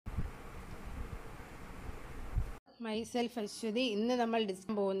Myself Ashwati. ഇന്ന് നമ്മൾ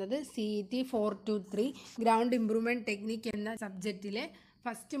discuss പോകുന്നത് CET 423 ഗ്രൗണ്ട് ഇംപ്രൂവ്മെന്റ് ടെക്നിക് എന്ന സബ്ജക്റ്റിലെ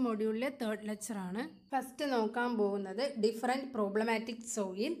ഫസ്റ്റ് മൊഡ്യൂളിലെ തേർഡ് ലെക്ചർ ആണ്. ഫസ്റ്റ് നോക്കാൻ പോകുന്നത് different problematic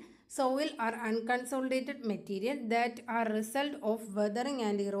soil are അൺകൺസോളിഡേറ്റഡ് material that are result of weathering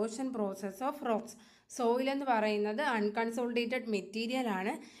and erosion process of rocks. Soil എന്ന് പറയുന്നത് അൺകൺസോളിഡേറ്റഡ് മെറ്റീരിയൽ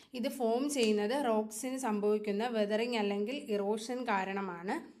ആണ്. ഇത് ഫോം ചെയ്യുന്നത് റോക്സിന് സംഭവിക്കുന്ന വെതറിംഗ് അല്ലെങ്കിൽ ഇറോഷൻ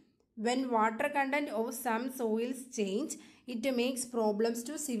കാരണമാണ്. When water content of some soils change, it makes problems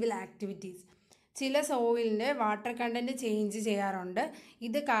to civil activities. ചില സോയിലിൻ്റെ water content change ചെയ്യാറുണ്ട്.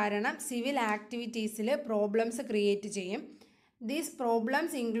 ഇത് കാരണം സിവിൽ ആക്ടിവിറ്റീസിൽ പ്രോബ്ലംസ് ക്രിയേറ്റ് ചെയ്യും. These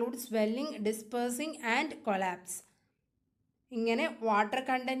problems include swelling, dispersing and collapse. ഇങ്ങനെ വാട്ടർ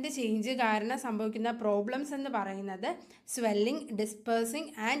കണ്ടൻറ്റ് ചേഞ്ച് കാരണം സംഭവിക്കുന്ന പ്രോബ്ലംസ് എന്ന് പറയുന്നത് സ്വെല്ലിംഗ്,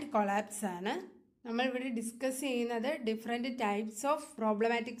 ഡിസ്പേഴ്സിംഗ് ആൻഡ് കൊളാപ്സ് ആണ്. നമ്മൾ ഇവിടെ ഡിസ്കസ് ചെയ്യുന്നത് ഡിഫറെൻറ്റ് ടൈപ്സ് ഓഫ്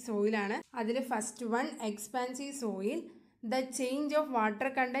പ്രോബ്ലമാറ്റിക് സോയിലാണ്. അതിൽ first one expansive soil. The change of water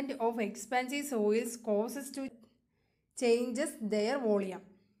content of expansive soils causes to changes there volume.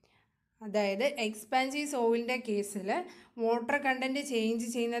 അതായത് എക്സ്പാൻസീവ് സോയിലിൻ്റെ കേസിൽ വാട്ടർ കണ്ടൻറ്റ് ചേഞ്ച്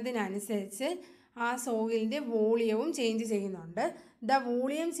ചെയ്യുന്നതിനനുസരിച്ച് ആ സോയിലിൻ്റെ വോളിയവും ചേഞ്ച് ചെയ്യുന്നുണ്ട്. The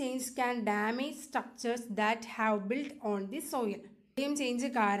volume change can damage structures that have build on the soil. Volume change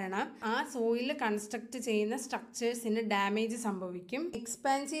കാരണം ആ soil construct ചെയ്യുന്ന സ്ട്രക്ചേഴ്സിന് damage സംഭവിക്കും.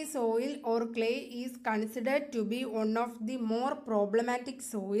 Expansive soil or clay is considered to B one of the more problematic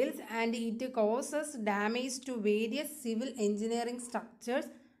soils and it causes damage to various civil engineering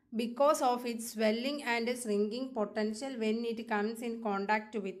structures because of its swelling and ശ്രിങ്കിങ് potential when it comes in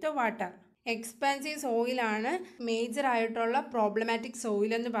contact with water. Expansive സോയിലാണ് major ആയിട്ടുള്ള problematic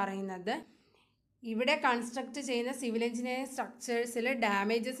soil എന്ന് പറയുന്നത്. ഇവിടെ construct ചെയ്യുന്ന civil engineering സ്ട്രക്ചേഴ്സിൽ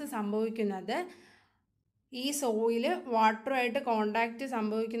damages സംഭവിക്കുന്നത് ഈ soil വാട്ടറുമായിട്ട് contact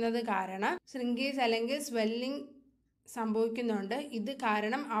സംഭവിക്കുന്നത് കാരണം shrinkage അല്ലെങ്കിൽ സ്വെല്ലിംഗ് സംഭവിക്കുന്നുണ്ട്. ഇത്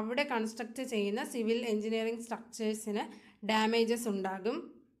കാരണം അവിടെ കൺസ്ട്രക്ട് ചെയ്യുന്ന സിവിൽ എഞ്ചിനീയറിംഗ് സ്ട്രക്ചേഴ്സിന് ഡാമേജസ് ഉണ്ടാകും.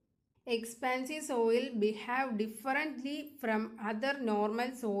 Expansive soil behave differently from other normal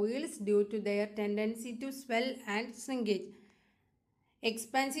soils due to their tendency to swell and shrinkage.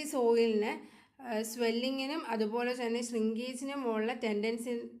 Expansive സോയിലിന് സ്വെല്ലിങ്ങിനും അതുപോലെ തന്നെ ശ്രിങ്കേജിനും ഉള്ള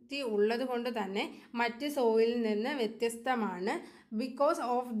ടെൻഡൻസി ഉള്ളത് കൊണ്ട് തന്നെ മറ്റ് സോയിലിൽ നിന്ന് വ്യത്യസ്തമാണ്. Because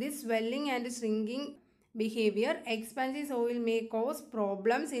of this swelling and ശ്രിങ്കിങ് behaviour expansive soil may cos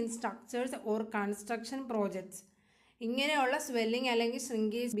problems in structures or construction projects. ഇങ്ങനെയുള്ള സ്വെല്ലിംഗ് അല്ലെങ്കിൽ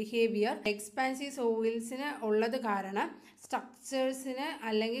ശ്രിങ്കേജ് ബിഹേവിയർ എക്സ്പാൻസീവ് സോയിൽസിന് ഉള്ളത് കാരണം സ്ട്രക്ചേഴ്സിന്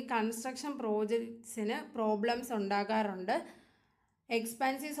അല്ലെങ്കിൽ കൺസ്ട്രക്ഷൻ പ്രോജക്ട്സിന് പ്രോബ്ലംസ് ഉണ്ടാകാറുണ്ട്.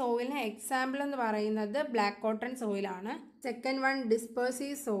 എക്സ്പാൻസീവ് സോയിലിന് എക്സാമ്പിൾ എന്ന് പറയുന്നത് black cotton സോയിലാണ്. Second one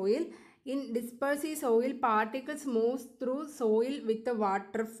ഡിസ്പേഴ്സീവ് soil. In ഡിസ്പേഴ്സീവ് soil particles moves through soil with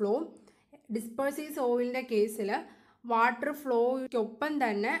water flow. ഡിസ്പേഴ്സീവ് സോയിലിൻ്റെ കേസിൽ water ഫ്ലോയ്ക്കൊപ്പം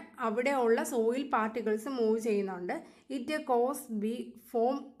തന്നെ അവിടെയുള്ള സോയിൽ പാർട്ടിക്കിൾസ് മൂവ് ചെയ്യുന്നുണ്ട്. It cos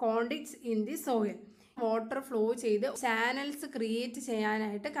form കോണ്ടിക്സ് in the soil. Water flow ചെയ്ത് ചാനൽസ് ക്രിയേറ്റ്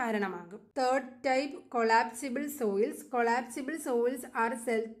ചെയ്യാനായിട്ട് കാരണമാകും. Third type collapsible soils. Collapsible soils R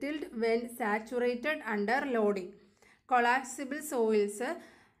settled when saturated under loading. Collapsible soils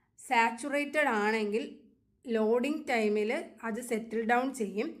saturated ആണെങ്കിൽ loading ടൈമിൽ അത് സെറ്റിൽ ഡൗൺ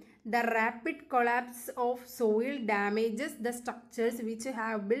ചെയ്യും. The rapid collapse of soil damages the structures which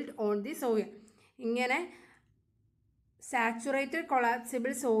have built on the soil. ഇങ്ങനെ saturated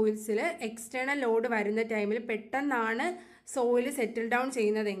collapsible സോയിൽസിൽ external load വരുന്ന ടൈമിൽ പെട്ടെന്നാണ് soil settle down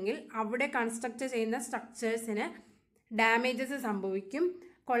ചെയ്യുന്നതെങ്കിൽ അവിടെ കൺസ്ട്രക്ട് ചെയ്യുന്ന സ്ട്രക്ചേഴ്സിന് ഡാമേജസ് സംഭവിക്കും.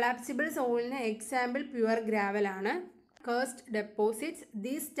 Collapsible സോയിലിന് example pure ഗ്രാവലാണ്. Cursed deposits.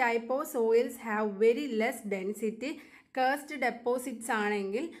 These type of soils have very less density. Cursed deposits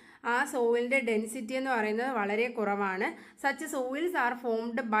ആണെങ്കിൽ ആ സോയിലിൻ്റെ ഡെൻസിറ്റി എന്ന് പറയുന്നത് വളരെ കുറവാണ്. Such soils are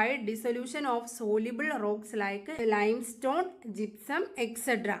formed by dissolution of soluble rocks like limestone, gypsum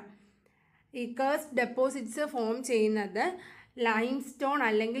etcetera. ഈ cursed deposits form ചെയ്യുന്നത് limestone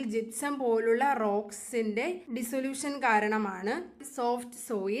അല്ലെങ്കിൽ gypsum പോലുള്ള റോക്സിൻ്റെ ഡിസൊല്യൂഷൻ കാരണമാണ്. Soft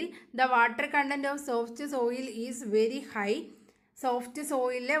soil. The water content of soft soil is very high. Soft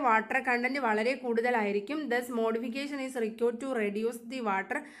സോയിലിലെ water content വളരെ കൂടുതലായിരിക്കും. Thus modification is required to reduce the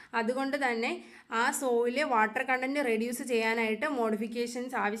water. അതുകൊണ്ട് തന്നെ ആ സോയിലെ വാട്ടർ കണ്ടന്റ് റെഡ്യൂസ് ചെയ്യാനായിട്ട്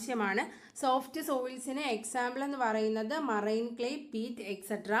മോഡിഫിക്കേഷൻസ് ആവശ്യമാണ്. സോഫ്റ്റ് സോയിൽസിന് എക്സാമ്പിൾ എന്ന് പറയുന്നത് marine clay, Pete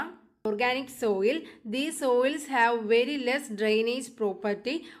etcetera. Organic soil. These soils have very less drainage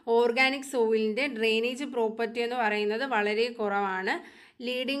property. Organic സോയിലിൻ്റെ drainage property എന്ന് പറയുന്നത് വളരെ കുറവാണ്.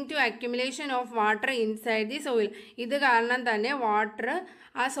 Leading to accumulation of water inside the soil. ഇത് കാരണം തന്നെ വാട്ടർ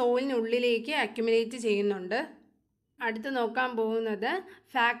ആ സോയിലിനുള്ളിലേക്ക് അക്യുമുലേറ്റ് ചെയ്യുന്നുണ്ട്. അടുത്ത് നോക്കാൻ പോകുന്നത്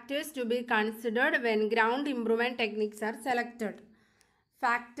factors to be considered when ground improvement techniques are selected.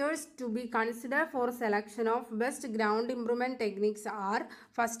 Factors to be considered for selection of best ground improvement techniques are: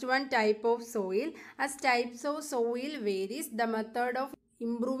 first one, type of soil. As types of soil varies, the method of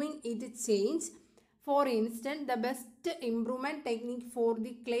improving it change. For instance, the best improvement technique for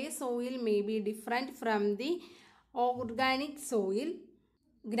the clay soil may be different from the organic soil.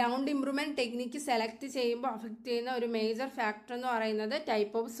 Ground improvement technique select ചെയ്യുമ്പോൾ affect ചെയ്യുന്ന ഒരു major factor എന്ന് പറയുന്നത്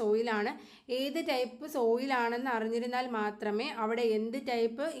type of സോയിലാണ്. ഏത് type സോയിലാണെന്ന് അറിഞ്ഞിരുന്നാൽ മാത്രമേ അവിടെ എന്ത്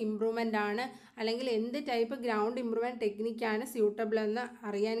type improvement ആണ് അല്ലെങ്കിൽ എന്ത് ടൈപ്പ് ഗ്രൗണ്ട് ഇംപ്രൂവ്മെൻറ്റ് ടെക്നിക്കാണ് സ്യൂട്ടബിൾ എന്ന്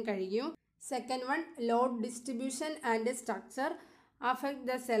അറിയാൻ കഴിയും. Second one, load distribution and structure affect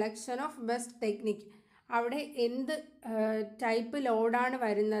the selection of best technique. അവിടെ എന്ത് ടൈപ്പ് ലോഡാണ്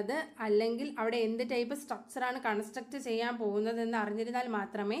വരുന്നത് അല്ലെങ്കിൽ അവിടെ എന്ത് ടൈപ്പ് സ്ട്രക്ചറാണ് കൺസ്ട്രക്റ്റ് ചെയ്യാൻ പോകുന്നതെന്ന് അറിഞ്ഞിരുന്നാൽ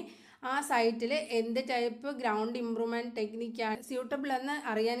മാത്രമേ ആ സൈറ്റിൽ എന്ത് ടൈപ്പ് ഗ്രൗണ്ട് ഇംപ്രൂവ്മെൻറ്റ് ടെക്നിക്കാണ് സ്യൂട്ടബിൾ എന്ന്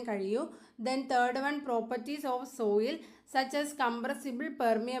അറിയാൻ കഴിയൂ. Then third one, properties of soil such as compressible,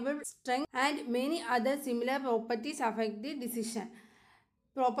 permeable, strength and many other similar properties affect the decision.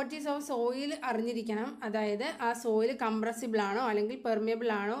 Properties of soil അറിഞ്ഞിരിക്കണം. അതായത് ആ സോയിൽ കംപ്രസിബിൾ ആണോ അല്ലെങ്കിൽ പെർമിയബിൾ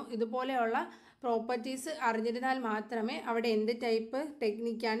ആണോ, ഇതുപോലെയുള്ള പ്രോപ്പർട്ടീസ് അറിഞ്ഞിരുന്നാൽ മാത്രമേ അവിടെ എന്ത് ടൈപ്പ്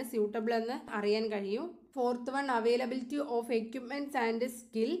ടെക്നിക്കാണ് സ്യൂട്ടബിൾ എന്ന് അറിയാൻ കഴിയൂ. Fourth one, availability of equipments and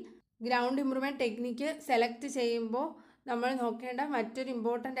skill. Ground improvement technique select ചെയ്യുമ്പോൾ നമ്മൾ നോക്കേണ്ട മറ്റൊരു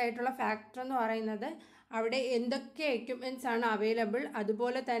ഇമ്പോർട്ടൻ്റ് ആയിട്ടുള്ള ഫാക്ടർ എന്ന് പറയുന്നത് അവിടെ എന്തൊക്കെ എക്യുപ്മെൻറ്റ്സ് ആണ് അവൈലബിൾ,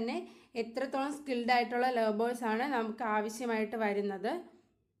 അതുപോലെ തന്നെ എത്രത്തോളം സ്കിൽഡ് ആയിട്ടുള്ള ലേബേഴ്സ് ആണ് നമുക്ക് ആവശ്യമായിട്ട് വരുന്നത്.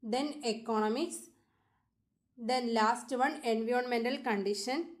 Then economics. Then last one, environmental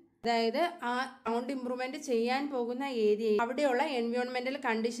condition. അതായത് ആ ഗ്രൗണ്ട് ഇംപ്രൂവ്മെൻറ്റ് ചെയ്യാൻ പോകുന്ന ഏരിയ അവിടെയുള്ള എൻവയോൺമെൻറ്റൽ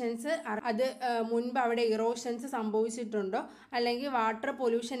കണ്ടീഷൻസ്, അത് മുൻപ് അവിടെ ഇറോഷൻസ് സംഭവിച്ചിട്ടുണ്ടോ അല്ലെങ്കിൽ വാട്ടർ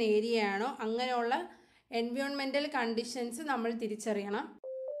പൊല്യൂഷൻ ഏരിയ ആണോ, അങ്ങനെയുള്ള എൻവയോൺമെൻറ്റൽ കണ്ടീഷൻസ് നമ്മൾ തിരിച്ചറിയണം.